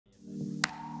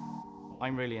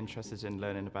I'm really interested in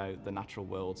learning about the natural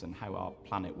world and how our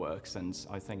planet works, and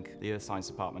I think the Earth Science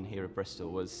department here at Bristol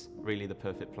was really the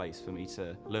perfect place for me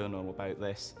to learn all about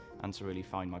this and to really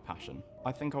find my passion.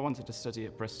 I think I wanted to study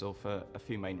at Bristol for a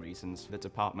few main reasons. The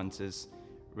department is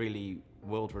really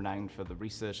world-renowned for the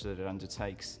research that it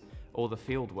undertakes. All the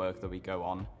field work that we go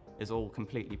on is all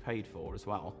completely paid for as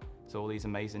well. So all these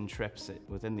amazing trips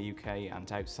within the UK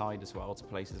and outside as well to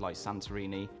places like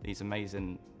Santorini, these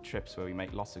amazing trips where we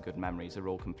make lots of good memories are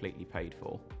all completely paid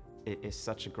for. It is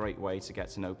such a great way to get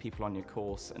to know people on your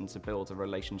course and to build a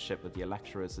relationship with your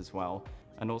lecturers as well.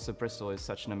 And also Bristol is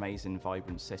such an amazing,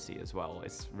 vibrant city as well.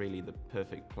 It's really the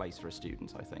perfect place for a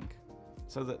student, I think.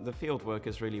 So the field work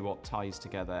is really what ties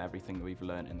together everything that we've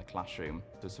learned in the classroom.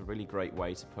 So it's a really great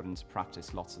way to put into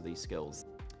practice lots of these skills.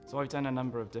 So I've done a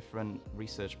number of different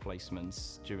research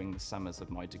placements during the summers of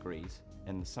my degrees.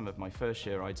 In the summer of my first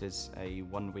year, I did a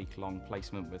 1-week-long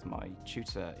placement with my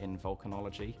tutor in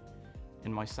volcanology.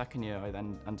 In my second year, I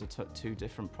then undertook 2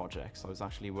 different projects. I was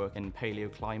actually working in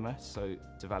paleoclimate, so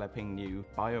developing new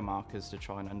biomarkers to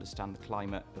try and understand the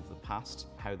climate of the past,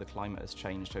 how the climate has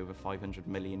changed over 500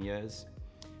 million years.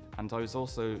 And I was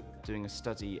also doing a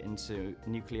study into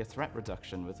nuclear threat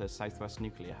reduction with the Southwest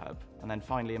Nuclear Hub. And then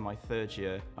finally in my third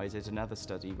year, I did another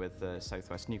study with the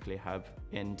Southwest Nuclear Hub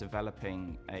in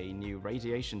developing a new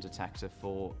radiation detector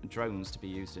for drones to be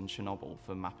used in Chernobyl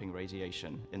for mapping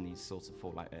radiation in these sorts of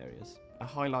fallout areas. A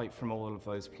highlight from all of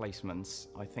those placements,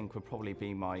 I think, would probably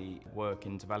be my work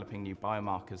in developing new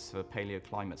biomarkers for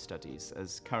paleoclimate studies,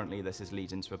 as currently this is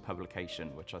leading to a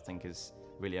publication, which I think is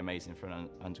really amazing for an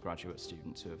undergraduate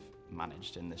student to have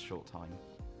managed in this short time.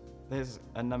 There's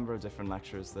a number of different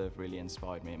lecturers that have really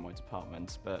inspired me in my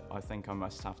department, but I think I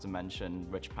must have to mention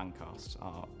Rich Pancast,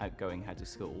 our outgoing head of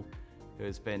school, who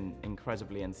has been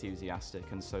incredibly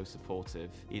enthusiastic and so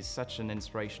supportive. He's such an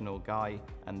inspirational guy,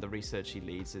 and the research he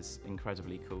leads is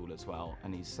incredibly cool as well,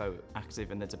 and he's so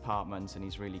active in the department and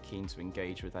he's really keen to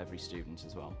engage with every student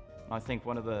as well. And I think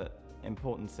one of the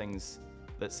important things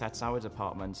that sets our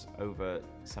department over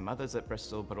some others at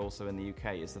Bristol, but also in the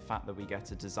UK, is the fact that we get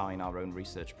to design our own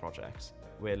research projects.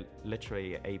 We're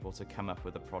literally able to come up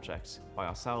with a project by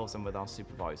ourselves and with our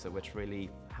supervisor, which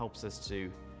really helps us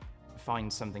to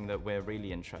find something that we're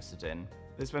really interested in.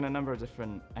 There's been a number of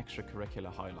different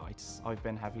extracurricular highlights. I've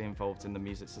been heavily involved in the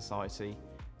Music Society,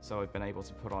 so I've been able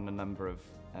to put on a number of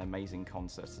amazing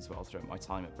concerts as well throughout my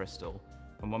time at Bristol.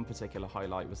 And one particular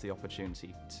highlight was the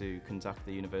opportunity to conduct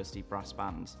the university brass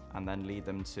band and then lead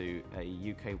them to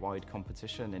a UK-wide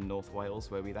competition in North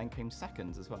Wales, where we then came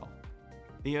second as well.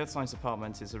 The Earth Science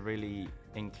department is a really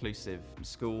inclusive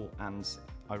school, and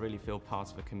I really feel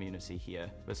part of a community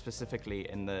here, but specifically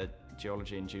in the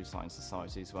Geology and Geoscience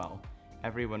Society as well.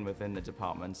 Everyone within the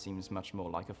department seems much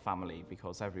more like a family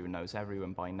because everyone knows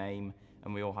everyone by name,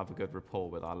 and we all have a good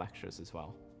rapport with our lecturers as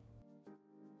well.